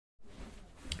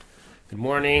Good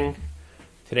morning.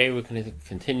 Today we're going to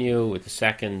continue with the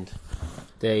second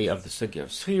day of the Sugya of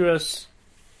Sechirus.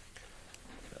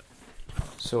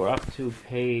 So we're up to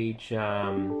page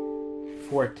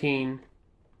 14.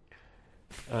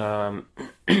 And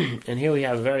here we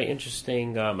have a very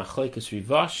interesting Machlokes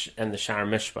Rivash and the Shar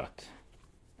Mishpat.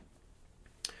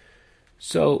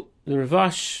 So the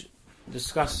Rivash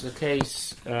discusses the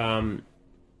case.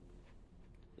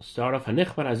 Start off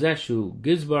Hanichbar Azeshu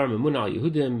Gizbar Memun al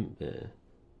Yehudim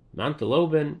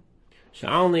Manteloben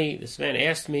Sha'alni. This man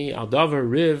asked me Al Davar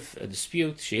Riv, a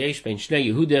dispute Sheyesh Ben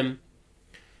Shnei Yehudim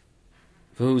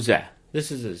V'huzeh.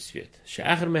 This is a dispute.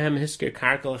 She'acher mehem hisker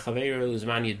karkel chaveru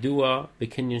l'zman yedua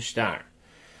b'kinyan shtar.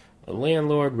 A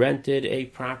landlord rented a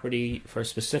property for a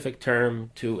specific term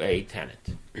to a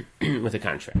tenant with a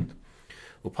contract.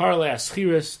 Uparle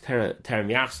Sechirus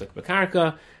terem yachzik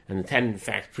b'karka. And the tenant, in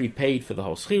fact, prepaid for the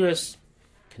whole Sechirus.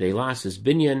 They lost his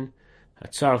binyan.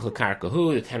 Hatzarach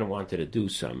l'karkahu. The tenant wanted to do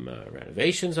some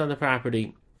renovations on the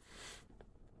property.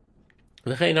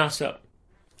 V'chein asa.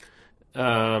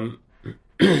 Achakach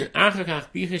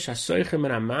bichish hasoicher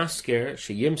min hamasker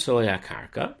sheyimsol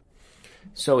hakarka.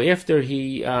 So after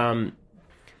the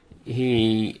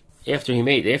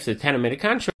tenant made a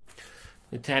contract,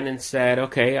 the tenant said,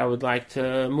 "Okay, I would like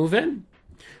to move in."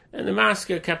 And the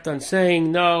masker kept on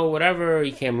saying, no, whatever,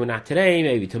 he came, not today,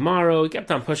 maybe tomorrow. He kept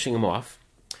on pushing him off.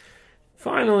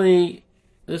 Finally,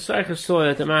 the Sechir saw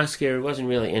that the masker wasn't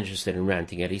really interested in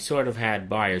renting it. He sort of had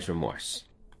buyer's remorse.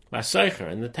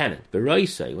 Sechir and the tenant,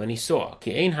 Beroisei, when he saw,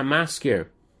 Ki ein hamasker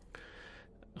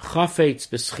chafetz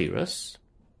b'Sechirus,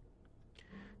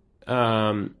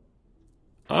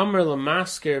 Amr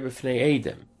l'masker b'fnei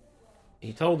Eidim.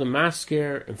 He told the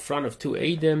masker in front of two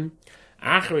Eidim,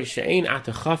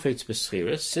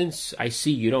 since I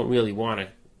see you don't really want to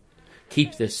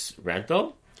keep this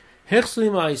rental, just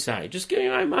give me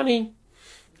my money.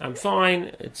 I'm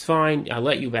fine. It's fine. I'll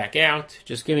let you back out.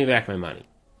 Just give me back my money.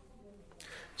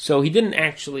 So he didn't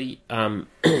actually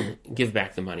give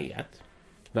back the money yet.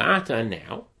 And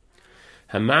now,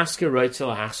 so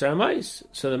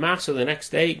the master the next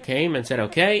day came and said,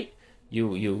 "Okay,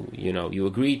 you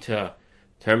agreed to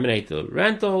terminate the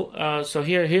rental, so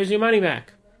here's your money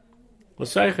back.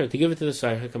 To give it to the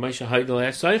Sechir,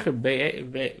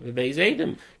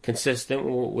 consistent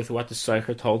with what the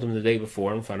Sechir told him the day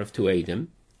before in front of two Eidim,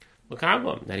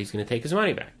 that he's going to take his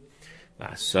money back. Now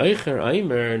the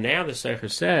Sechir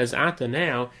says, Ata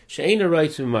now, I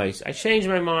changed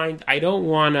my mind. I don't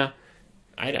wanna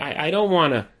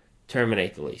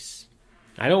terminate the lease.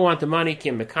 I don't want the money.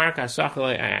 In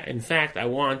fact, I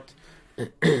want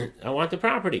the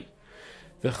property.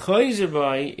 The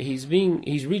Chayzer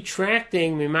he's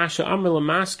retracting Mimasha Amr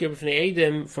Masker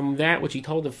from that which he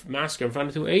told the masker in front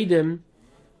of two Eidim.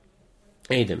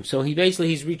 So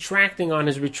he's retracting on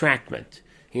his retractment.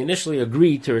 He initially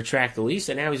agreed to retract the lease,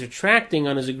 and now he's retracting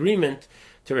on his agreement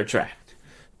to retract.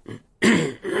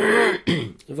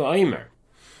 V'Aimer,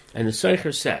 and the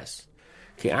Sechir says,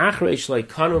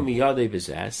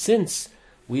 since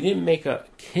we didn't make a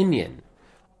kinyan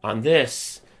on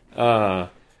this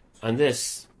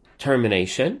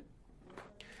termination,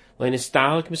 the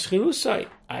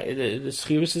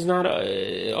Sechirus is not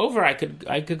over. I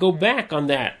could go back on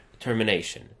that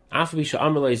termination,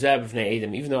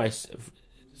 even though I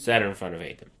said it in front of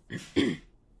Adam.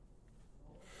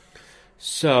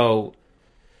 So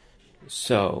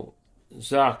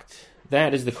Zakt,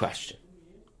 that is the question.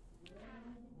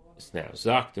 Now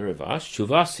Zakt the Rivash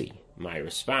Chuvasi. My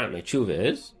tshuva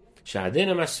is,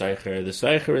 Shadina Masaycher, the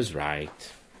Sechir is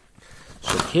right.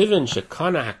 Shekiven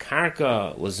Shekana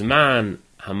Hakarka Lazman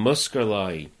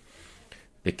Hamuskerloi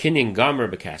Bekinyan Gomer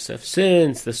Bekasef,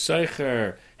 since the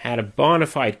Sechir had a bona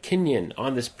fide kinyan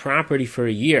on this property for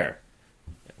a year,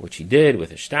 which he did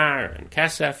with a shtar and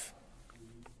kasef.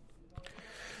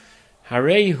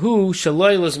 Harehu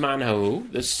Shaloi Lazman Hu,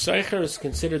 the Sechir is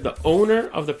considered the owner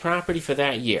of the property for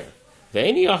that year.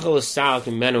 You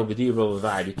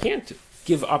can't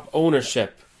give up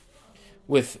ownership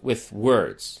with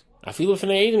words.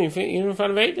 Even in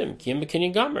front of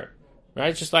Eidim,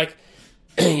 right? Just like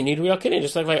you need real kinyan.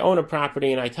 Just like if I own a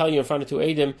property and I tell you in front of two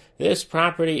Eidim, this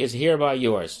property is hereby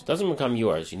yours. It doesn't become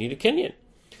yours. You need a kinyan.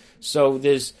 So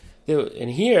the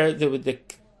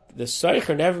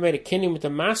Sechir never made a kinyan with the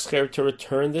masker to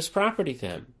return this property to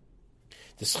him.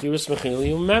 The Sechirus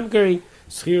Mechili Memgeri.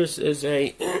 Sechirus is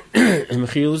a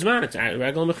Mechil Zman. It's a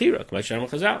regular Mechira. K'may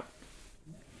Chazal.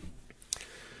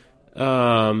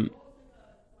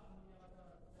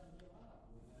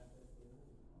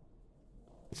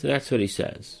 So that's what he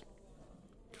says.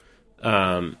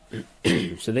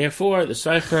 So therefore, the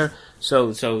Seicher,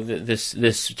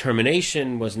 this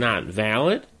termination was not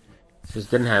valid. This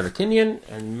didn't have a kinyan,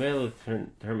 and the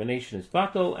termination is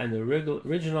batal, and the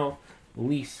original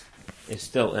lease is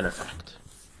still in effect.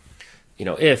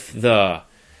 If the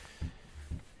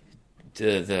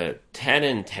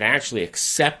tenant had actually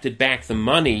accepted back the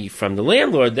money from the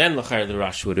landlord, then the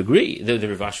Rosh would agree.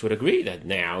 The Rosh would agree that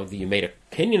now you made a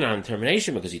kinyan on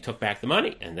termination because you took back the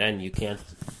money, and then you can't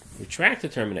retract the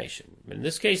termination. But in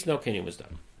this case, no kinyan was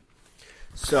done.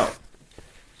 So,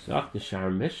 Zok the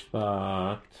Shar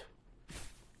Mishpat.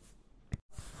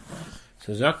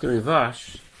 So Zok the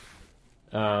Rivash.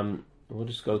 We'll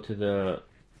just go to the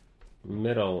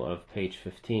middle of page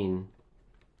 15,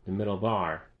 the middle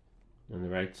bar on the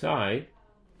right side.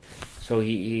 So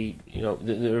the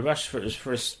Rivash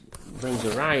first brings a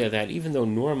raya that even though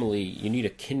normally you need a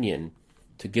kinyan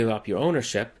to give up your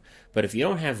ownership, but if you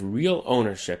don't have real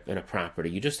ownership in a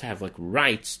property, you just have like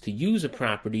rights to use a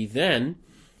property, then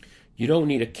you don't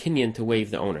need a kinyan to waive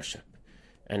the ownership,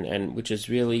 and which is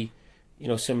really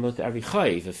similar to every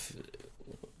chayiv. If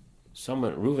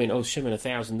Reuven owes Shimon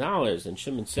 $1,000, and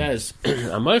Shimon says,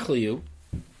 "I'm meichel you,"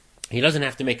 he doesn't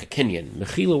have to make a kinyan.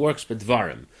 Mechila works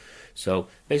b'dvarim. So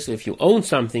basically, if you own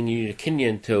something, you need a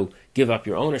kinyan to give up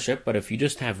your ownership. But if you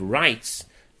just have rights,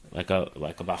 like a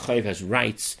b'chayiv has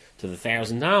rights to the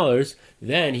 $1,000,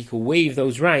 then he can waive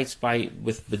those rights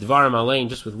with b'dvarim alein,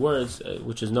 just with words,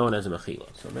 which is known as a mechila.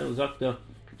 So Melzakta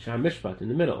Shah Mishpat in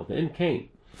the middle, the in came.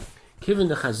 Given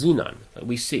the chazinan that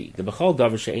we see, the b'chol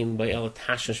davar she'ein b'el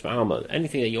tashash b'alma,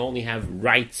 anything that you only have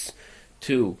rights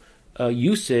to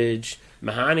usage,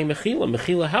 mahani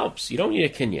mechila helps. You don't need a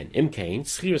kinyan. Imkain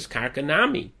Sechirus karka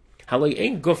nami. Halay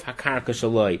ain't guf hakarka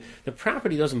shaloi. The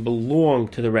property doesn't belong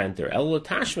to the renter. El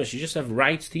tashmash, you just have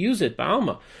rights to use it.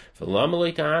 Ba'alma.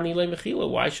 V'lam ta'ani le mechila.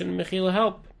 Why shouldn't mechila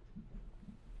help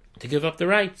to give up the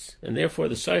rights? And therefore,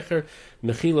 the Seicher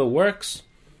mechila works,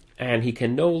 and he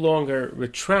can no longer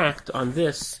retract on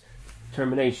this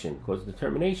termination, because the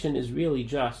termination is really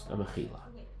just a mechila.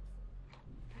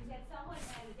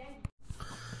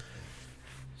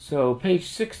 So page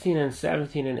 16 and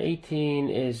 17 and 18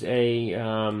 is a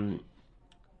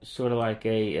sort of like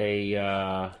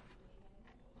a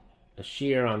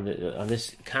sheer on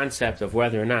this concept of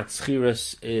whether or not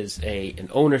Sechirus is an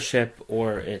ownership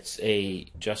or it's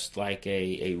just like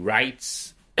a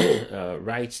rights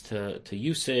to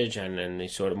usage, and a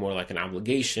sort of more like an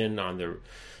obligation on the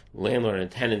landlord and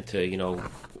tenant to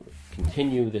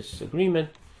continue this agreement.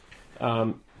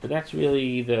 But that's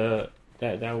really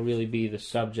that will really be the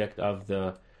subject of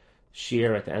the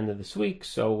shir at the end of this week.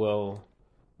 So we'll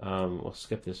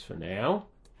skip this for now.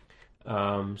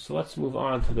 So let's move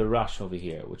on to the Rush over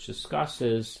here, which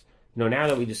discusses, now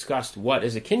that we discussed what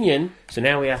is a kinyan, so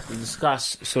now we have to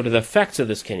discuss sort of the effects of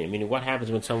this kinyan, meaning what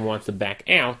happens when someone wants to back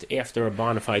out after a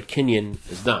bona fide kinyan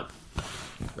is done.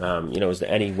 Is there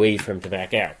any way for him to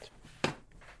back out?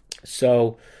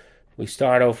 So we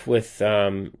start off with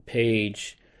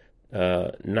page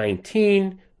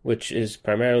 19, which is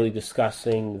primarily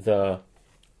discussing the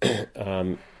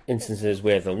instances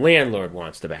where the landlord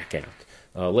wants to back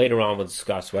out. Later on, we'll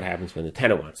discuss what happens when the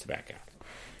tenant wants to back out.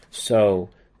 So,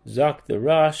 Zok the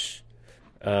Rush,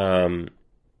 it's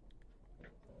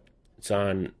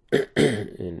on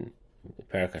in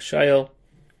Parak HaShayil.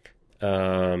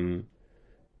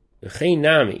 V'chein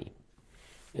nami,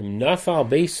 im nafal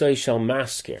beisai shel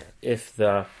masker, if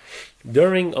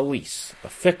during a lease, a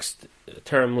fixed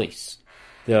term lease,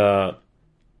 the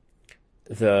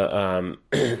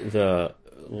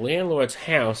landlord's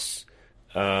house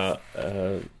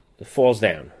falls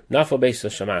down. Nafal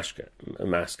beisai shel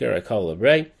masker, I call it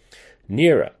Lebrei,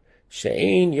 Nira,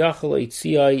 she'ein yachal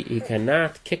eitziai, he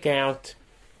cannot kick out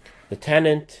the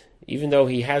tenant, even though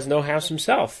he has no house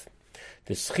himself.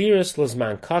 The Sechirus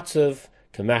l'zman katzav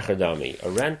k'machardami, a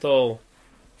rental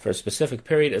for a specific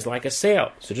period is like a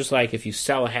sale. So just like if you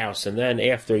sell a house and then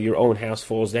after your own house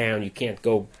falls down, you can't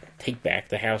go take back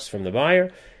the house from the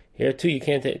buyer, here too you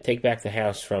can't take back the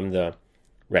house from the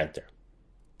renter.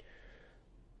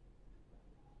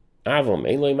 Avom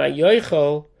eloi ma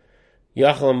yoichel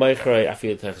yachal meichrei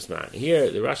afil techesman. Here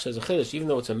the Rosh says a chiddush, even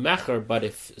though it's a mecher, but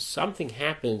if something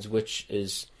happens which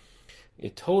is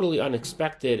totally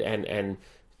unexpected and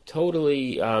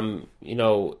totally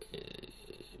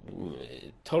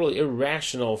totally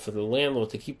irrational for the landlord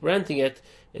to keep renting it,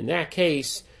 in that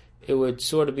case it would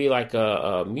sort of be like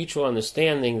a mutual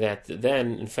understanding that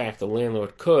then in fact the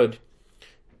landlord could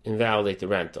invalidate the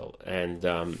rental. And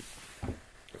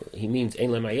he means ein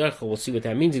lemayachal. We'll see what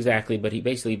that means exactly, but he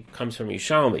basically comes from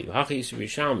Yishalmi.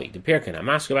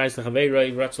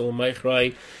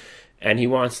 and he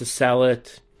wants to sell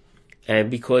it,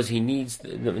 and because he needs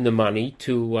the money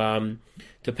to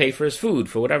pay for his food,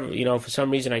 for whatever, for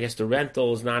some reason, I guess the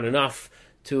rental is not enough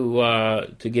to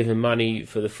give him money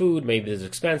for the food. Maybe there's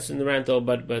expense in the rental,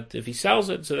 but if he sells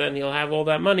it, so then he'll have all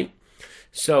that money.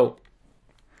 So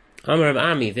Amar Rav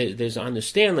Ami, there's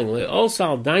understanding.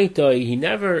 He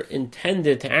never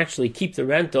intended to actually keep the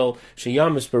rental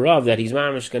sheyamis barav, that he's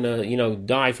mamish gonna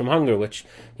die from hunger, which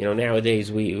nowadays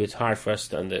it's hard for us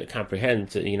to comprehend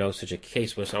such a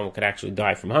case where someone could actually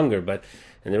die from hunger. But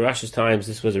in the Rush's times,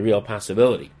 this was a real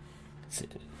possibility.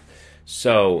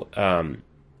 So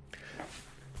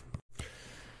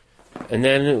and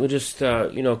then we'll just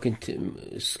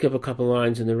skip a couple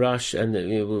lines in the Rush, and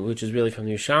which is really from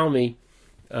the Yerushalmi.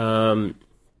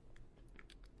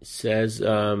 Says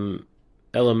Elamaisa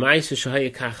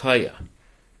Shahaya Kachaya,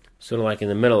 sort of like in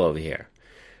the middle over here.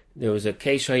 There was a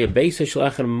case Shahaya Beisa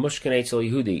Shlachan Mushkan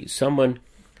Eitzel Yehudi. Someone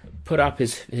put up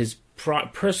his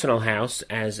personal house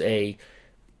as a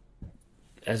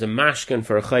mashkan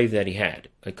for a chayv that he had.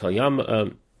 A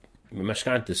kalyama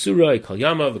mashkan tesura, a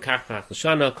kalyama v'kach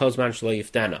l'shana kozman shlo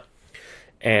yiftana,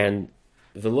 and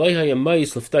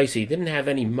he didn't have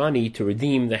any money to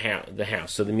redeem the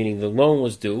house. So meaning the loan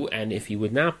was due, and if he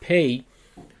would not pay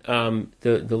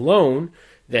the loan,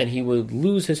 then he would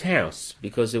lose his house,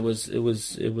 because it was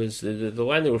the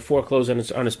lender would foreclose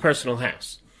on his personal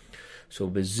house. So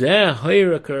in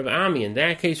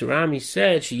that case, Rami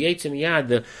said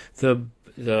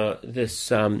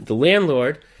the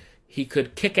landlord, he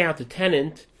could kick out the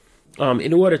tenant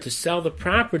in order to sell the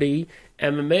property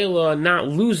and Mamela not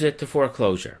lose it to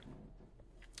foreclosure.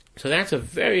 So that's a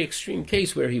very extreme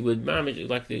case where he would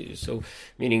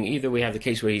meaning either we have the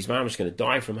case where he's mamish going to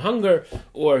die from hunger,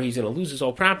 or he's going to lose his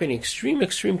whole property. In extreme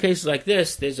cases like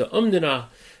this, there's a umdana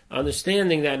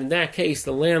understanding that in that case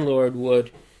the landlord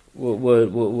the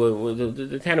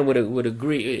tenant would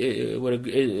agree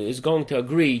is going to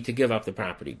agree to give up the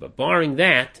property. But barring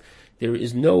that, there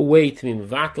is no way to be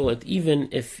mevatel it, even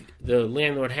if the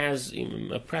landlord has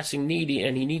a pressing need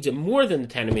and he needs it more than the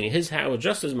tenant, meaning his house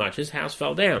just as much. His house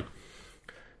fell down.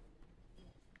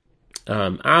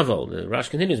 Aval, the Rosh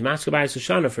continues, Maskabai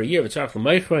Sushana for a year,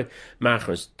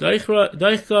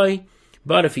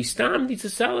 but if he stam needs to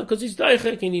sell it because he's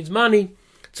daichik, he needs money.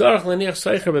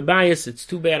 It's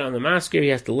too bad on the masker. He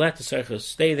has to let the seicher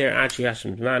stay there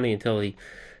until he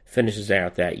finishes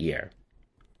out that year.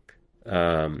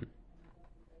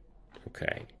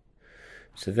 Okay,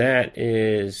 so that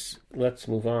is. Let's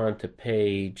move on to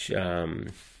page.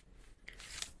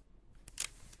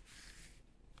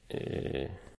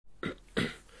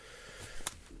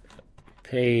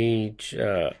 Page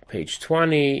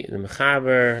 20. The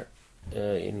Mechaber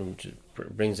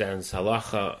brings down this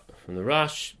halacha from the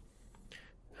Rosh.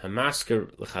 Hamasker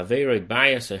l'chaveroi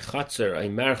bayas a chatzer a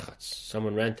merchatz.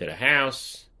 Someone rented a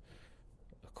house,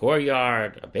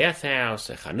 courtyard, a bathhouse,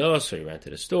 a chanos, or he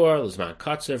rented a store, l'zman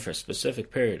katzer, for a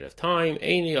specific period of time.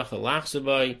 Eini yochel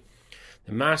lachzabai.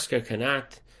 The masker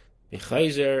cannot be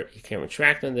chayzer, he can't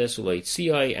retract on this, uleit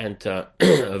siyai, and to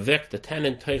evict the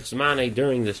tenant teich zmane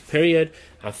during this period.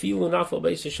 Hafilu nafal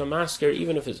beis shel masker,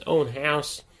 even if his own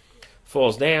house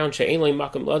falls down, she'ein lo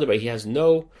makam l'adabai, he has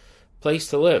no place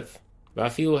to live.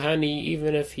 Vafilu hani,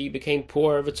 even if he became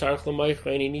poor, v'tzarich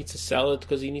l'maychra, and he needs to sell it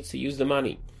because he needs to use the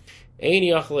money. Eini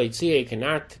yochel leitziyah,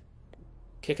 cannot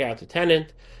kick out the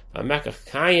tenant. Mekach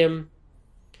kayim.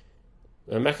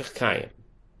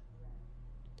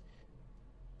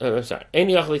 I'm sorry.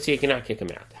 Eini yochel leitziyah, cannot kick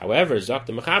him out. However, zok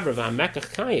the mechaber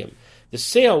v'mekach kayim, the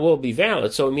sale will be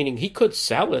valid. So, meaning he could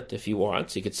sell it if he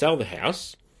wants. He could sell the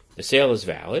house. The sale is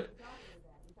valid.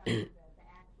 The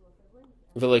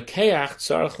lekeach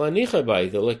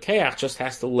just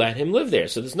has to let him live there.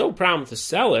 So there's no problem to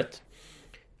sell it,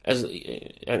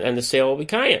 and the sale will be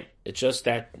kayim. It's just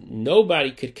that nobody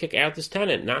could kick out this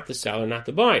tenant, not the seller, not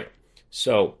the buyer.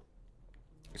 So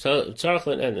the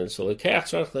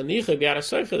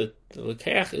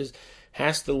lekeach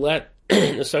has to let the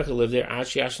seicher live there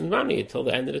until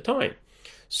the end of the time.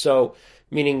 So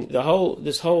meaning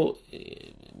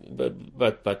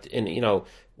but in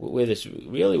where this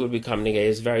really would become negay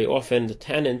is very often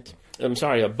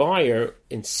a buyer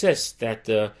insists that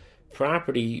the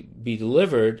property be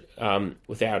delivered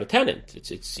without a tenant.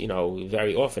 It's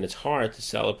very often it's hard to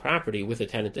sell a property with a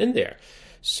tenant in there.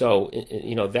 So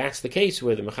that's the case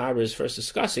where the Mechaber is first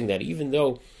discussing that even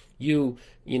though you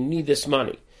need this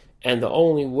money, and the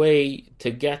only way to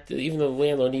get even though the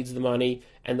landlord needs the money,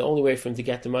 and the only way for him to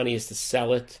get the money is to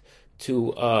sell it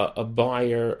to a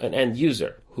buyer, an end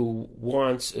user who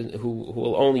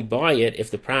will only buy it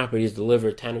if the property is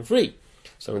delivered tenant free.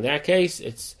 So in that case,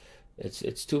 it's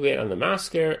it's too bad on the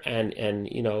masker, and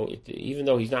even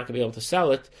though he's not going to be able to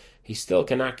sell it, he still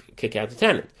cannot kick out the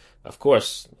tenant. Of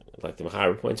course, like the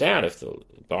Mechaber points out, if the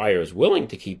buyer is willing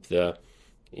to keep the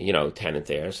tenant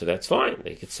there, so that's fine.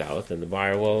 They could sell it, and the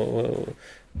buyer will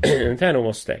and the tenant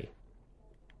will stay.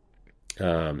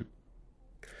 And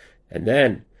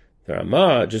then the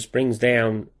Ramah just brings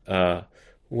down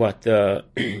what the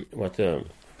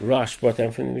Rosh brought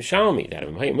down from the Mishalmi, that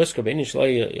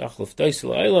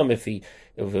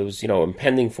if it was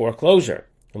impending foreclosure,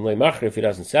 if he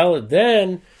doesn't sell it,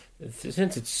 then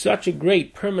since it's such a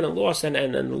great permanent loss, and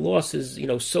the loss is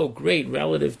so great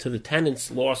relative to the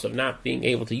tenant's loss of not being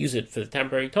able to use it for the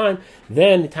temporary time,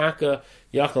 then taka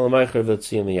yachal meicher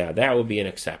v'tziyam, that would be an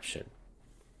exception.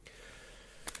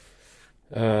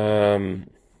 And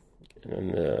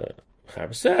the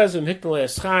Chaber says,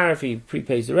 if he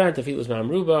prepays the rent, if he was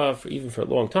ma'amruba, even for a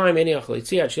long time, until the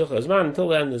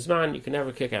end of the zman, you can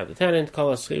never kick out the tenant,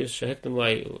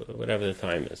 whatever the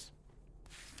time is.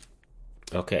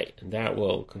 Okay, and that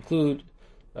will conclude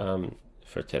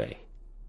for today.